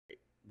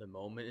The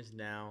moment is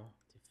now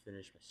to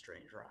finish my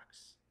strange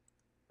rocks.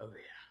 Oh yeah.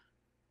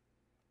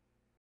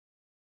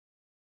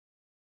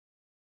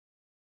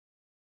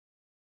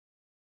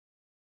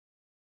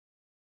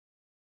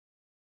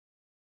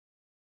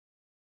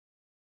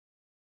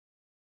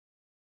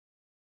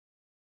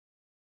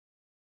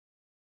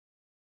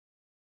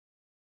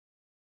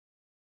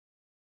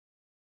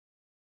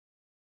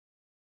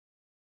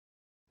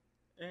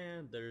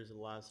 And there's the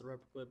last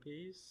replica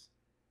piece.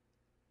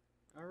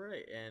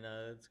 Alright, and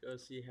let's go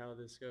see how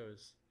this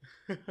goes.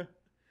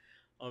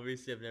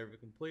 Obviously, I've never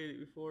completed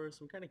it before, so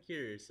I'm kind of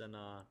curious on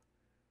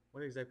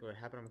what exactly would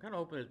happen. I'm kind of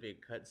hoping it'd be a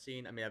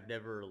cutscene. I mean, I've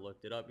never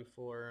looked it up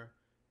before,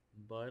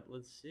 but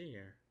let's see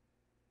here.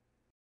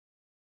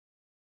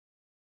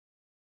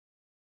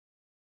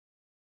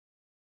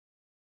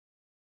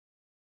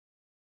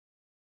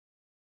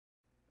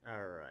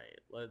 Alright,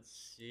 let's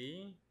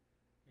see.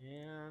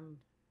 And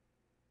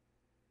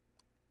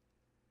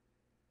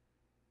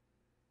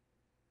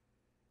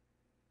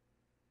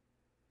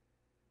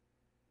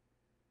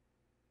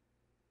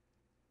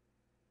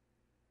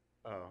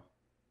oh,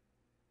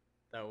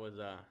 that was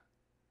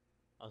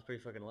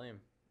pretty fucking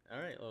lame.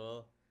 Alright,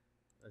 well,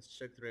 let's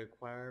check the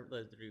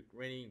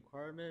remaining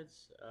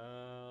requirements.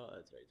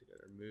 That's right, to go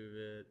remove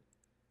it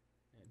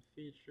and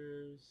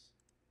features.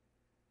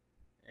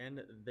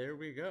 And there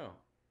we go.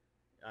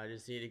 I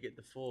just need to get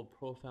the full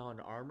profile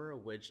and armor,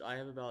 which I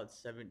have about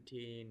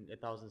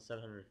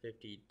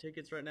 17,750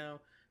 tickets right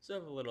now. So I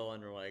have a little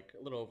under a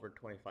little over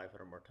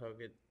 2,500 more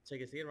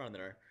tickets to get around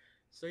there.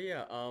 So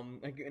yeah, I'm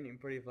getting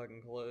pretty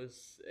fucking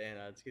close, and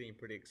it's getting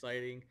pretty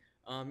exciting.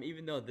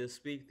 Even though this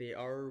week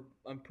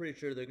I'm pretty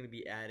sure they're gonna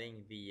be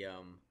adding they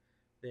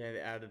have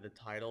added the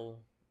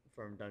title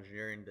from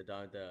Dungeoneering,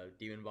 the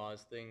demon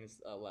boss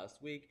things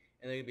last week,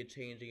 and they're gonna be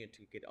changing it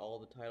to get all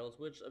the titles.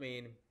 Which I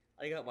mean,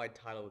 I got my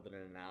title within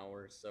an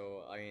hour,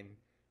 so I mean,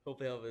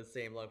 hopefully I'll have the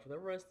same luck for the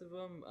rest of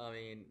them. I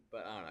mean,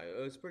 but I don't know,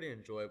 it was pretty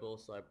enjoyable,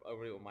 so I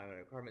really won't mind the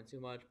requirement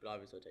too much, but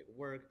obviously it'll take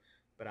work,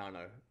 but I don't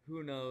know,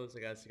 who knows, I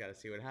guess you gotta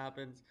see what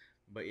happens.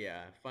 But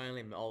yeah, finally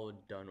I'm all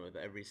done with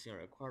every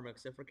single requirement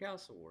except for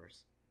Castle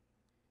Wars.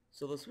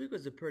 So this week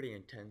was a pretty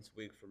intense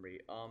week for me.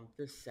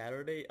 This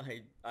Saturday,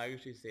 I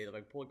actually stayed up.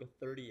 I pulled like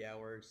a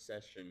 30-hour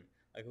session,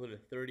 like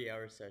literally a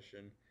 30-hour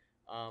session.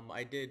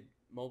 I did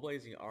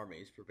mobilizing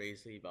armies for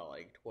basically about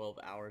like 12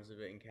 hours of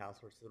it in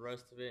Castle for the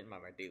rest of it, and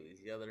my dailies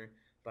the other.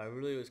 But I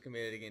really was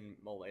committed to getting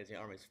mobilizing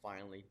armies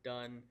finally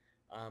done.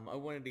 I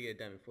wanted to get it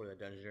done before the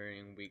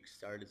Dungeoneering week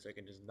started, so I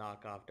can just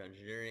knock off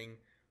Dungeoneering,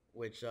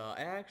 which I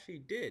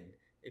actually did.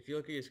 If you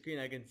look at your screen,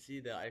 I can see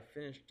that I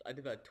did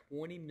about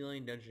 20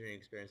 million Dungeoneering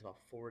experience in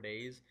about 4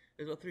 days.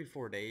 It was about 3,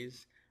 4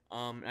 days.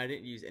 I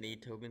didn't use any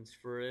tokens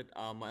for it.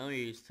 I only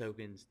used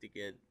tokens to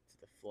get to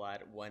the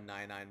flat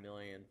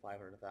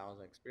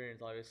 199,500,000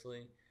 experience,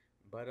 obviously.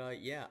 But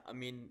yeah, I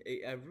mean,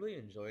 I really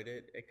enjoyed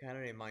it. It kind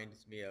of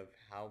reminds me of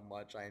how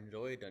much I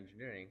enjoy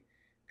Dungeoneering,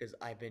 because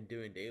I've been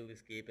doing daily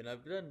escape and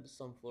I've done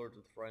some floors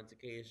with friends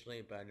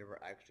occasionally, but I never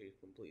actually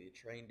completely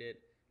trained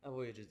it. I've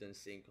always just done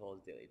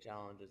calls, daily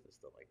challenges, and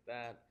stuff like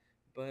that.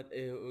 But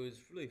it was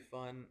really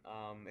fun.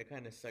 It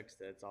kind of sucks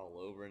that it's all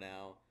over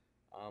now.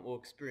 Well,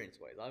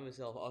 experience-wise,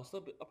 obviously, I'll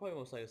probably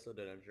most likely still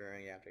do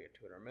Dungeoneering after I get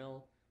 200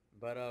 mil.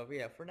 But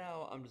yeah, for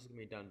now, I'm just gonna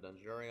be done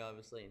Dungeoneering,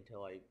 obviously,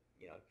 until I,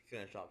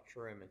 finish off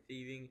Trim and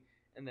Thieving,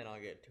 and then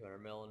I'll get 200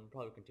 mil and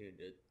probably continue to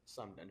do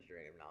some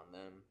Dungeoneering every now and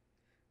then.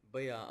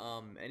 But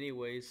yeah,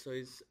 anyways, so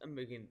I'm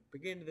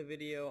beginning of the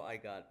video, I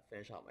got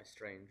finished out my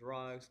strange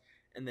rocks,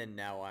 and then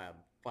now I have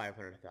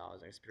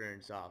 500,000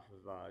 experience off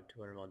of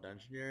 200 mil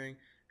dungeoneering,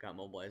 got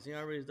mobilizing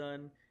armies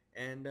done,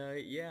 and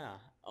yeah.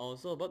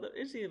 Also about the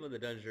interesting about the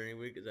dungeoneering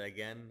week is that,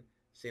 again,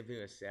 same thing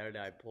as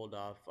Saturday, I pulled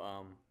off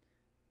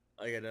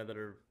like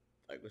another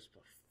like was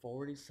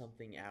 40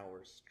 something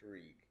hour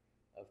streak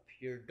of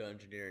pure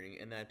dungeoneering,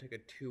 and then I took a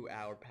 2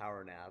 hour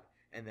power nap,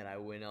 and then I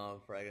went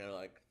on for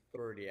like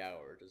 30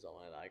 hours or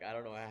something like that. I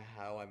don't know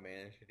how I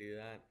managed to do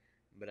that,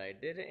 but I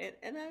did it,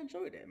 and I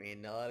enjoyed it. I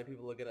mean, a lot of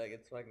people look at it like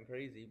it's fucking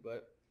crazy,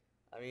 but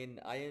I mean,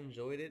 I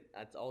enjoyed it.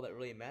 That's all that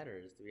really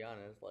matters, to be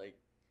honest. Like,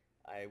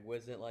 I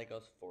wasn't like I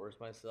was forced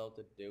myself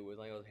to do it. It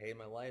wasn't like I was hating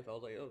my life. I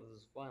was like, oh, this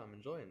is fun. I'm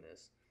enjoying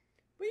this.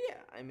 But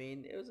yeah, I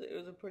mean, it was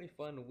a pretty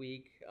fun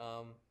week.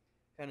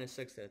 Kind of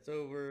sucks that it's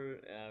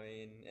over. I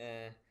mean,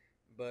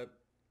 but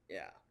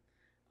yeah.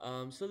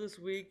 So this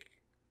week,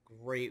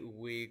 great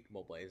week.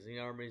 Mobilizing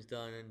armies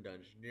done,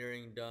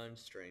 dungeoneering done,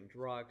 strange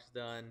rocks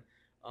done.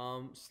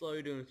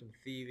 Slowly doing some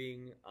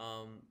thieving.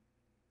 I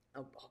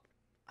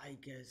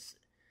guess.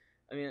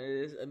 I mean,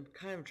 I'm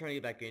kind of trying to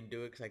get back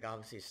into it because I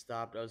obviously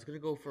stopped. I was gonna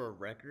go for a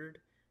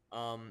record.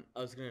 I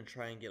was gonna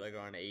try and get like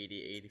around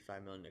 80,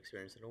 85 million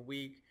experience in a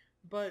week,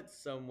 but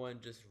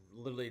someone just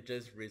literally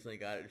just recently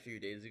got it a few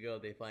days ago.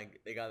 They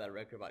got that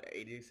record about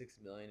 86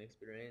 million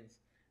experience,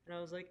 and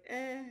I was like,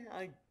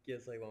 I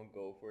guess I won't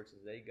go for it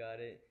since they got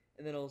it.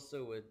 And then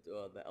also with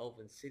the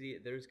Elven City,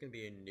 there's gonna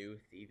be a new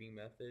thieving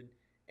method,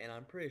 and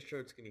I'm pretty sure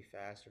it's gonna be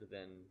faster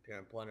than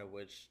Pyramid Plunder,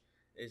 which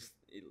is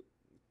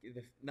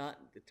not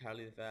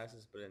entirely the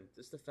fastest, but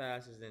just the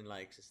fastest in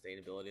like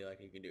sustainability. Like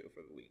you can do it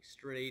for a week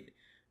straight.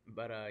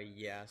 But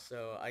yeah.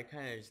 So I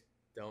kind of just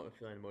don't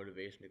feel any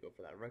motivation to go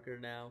for that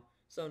record now.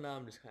 So now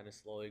I'm just kind of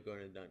slowly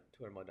going to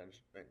toward more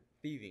dungeon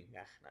thieving,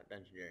 not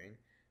dungeoneering.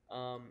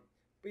 Um,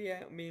 but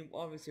yeah, I mean,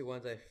 obviously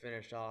once I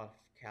finished off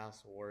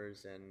Castle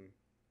Wars and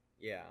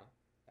yeah,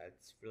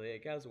 that's really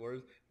it, Castle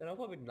Wars, then I'll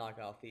probably knock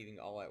out thieving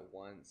all at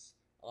once.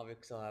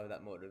 Obviously, I'll have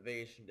that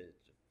motivation to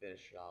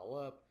finish it all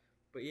up.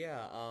 But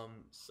yeah,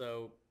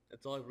 so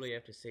that's all I really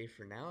have to say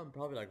for now. I'm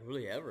probably like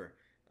really ever.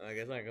 I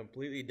guess I'm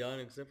completely done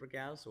except for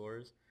Castle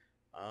Wars.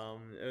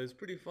 It was a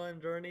pretty fun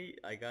journey.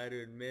 I got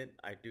to admit,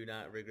 I do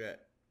not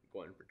regret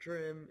going for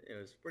trim. It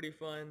was pretty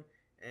fun,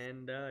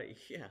 and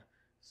yeah.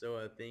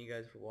 So thank you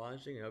guys for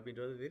watching. I hope you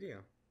enjoyed the video.